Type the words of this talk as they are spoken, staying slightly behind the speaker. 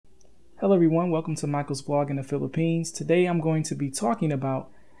Hello everyone, welcome to Michael's vlog in the Philippines. Today I'm going to be talking about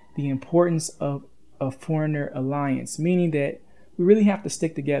the importance of a foreigner alliance, meaning that we really have to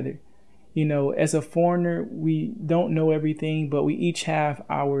stick together. You know, as a foreigner, we don't know everything, but we each have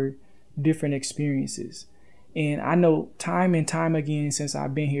our different experiences. And I know time and time again since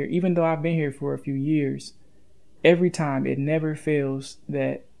I've been here, even though I've been here for a few years, every time it never fails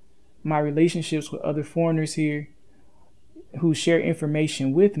that my relationships with other foreigners here who share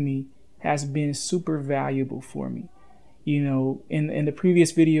information with me has been super valuable for me. You know, in the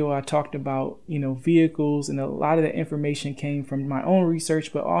previous video, I talked about, vehicles, and a lot of the information came from my own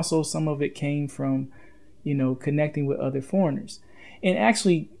research, but also some of it came from, connecting with other foreigners. And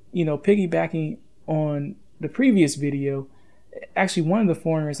actually, piggybacking on the previous video, actually one of the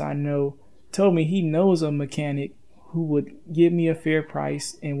foreigners I know told me he knows a mechanic who would give me a fair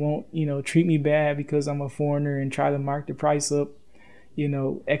price and won't, treat me bad because I'm a foreigner and try to mark the price up,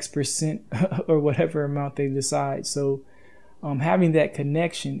 X% or whatever amount they decide. So having that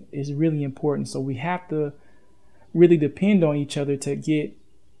connection is really important. So we have to really depend on each other to get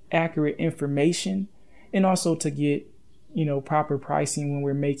accurate information and also to get, proper pricing when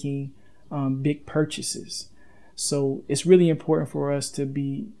we're making big purchases. So it's really important for us to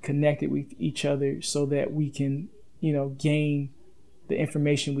be connected with each other so that we can, gain the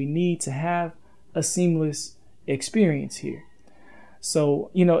information we need to have a seamless experience here. So,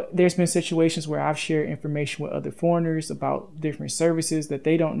 there's been situations where I've shared information with other foreigners about different services that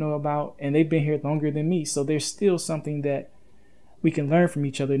they don't know about, and they've been here longer than me. So there's still something that we can learn from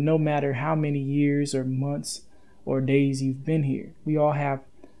each other, no matter how many years or months or days you've been here. We all have,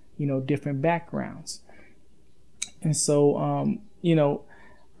 different backgrounds. And so,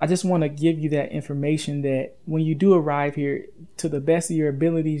 I just want to give you that information that when you do arrive here, to the best of your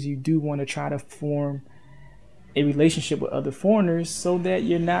abilities, you do want to try to form a relationship with other foreigners so that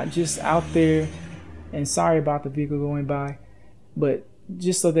you're not just out there, and sorry about the vehicle going by, but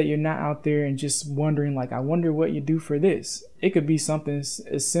just so that you're not out there and just wondering, like, I wonder what you do for this. It could be something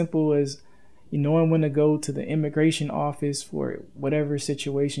as simple as knowing when to go to the immigration office for whatever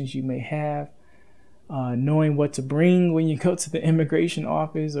situations you may have, knowing what to bring when you go to the immigration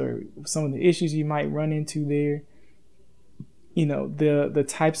office or some of the issues you might run into there, the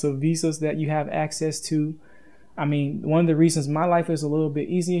types of visas that you have access to. I mean, one of the reasons my life is a little bit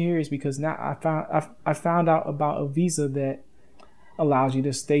easier here is because now I found out about a visa that allows you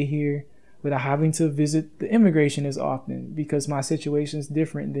to stay here without having to visit the immigration as often, because my situation is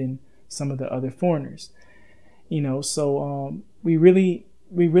different than some of the other foreigners. So we really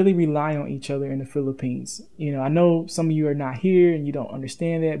rely on each other in the Philippines. I know some of you are not here and you don't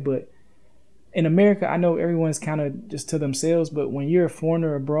understand that, but in America, I know everyone's kind of just to themselves, but when you're a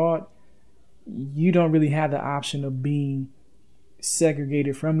foreigner abroad, you don't really have the option of being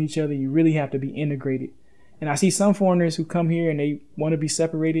segregated from each other. You really have to be integrated. And I see some foreigners who come here and they want to be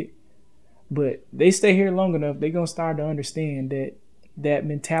separated, but they stay here long enough, they're going to start to understand that that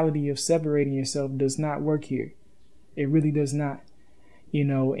mentality of separating yourself does not work here. It really does not.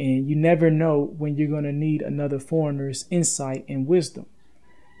 And you never know when you're going to need another foreigner's insight and wisdom.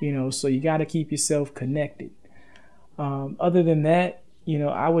 So you got to keep yourself connected. Other than that,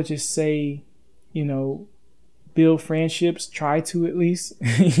 I would just say, build friendships, try to at least.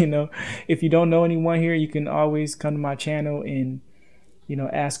 If you don't know anyone here, you can always come to my channel and,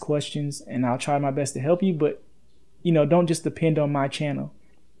 ask questions, and I'll try my best to help you. But, don't just depend on my channel.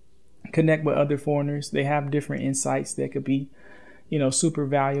 Connect with other foreigners. They have different insights that could be, super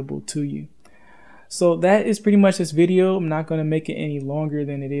valuable to you. So that is pretty much this video. I'm not going to make it any longer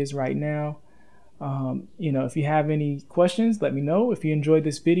than it is right now. If you have any questions, let me know. If you enjoyed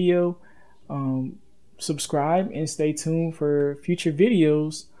this video, subscribe and stay tuned for future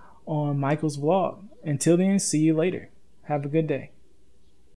videos on Michael's vlog. Until then, see you later. Have a good day.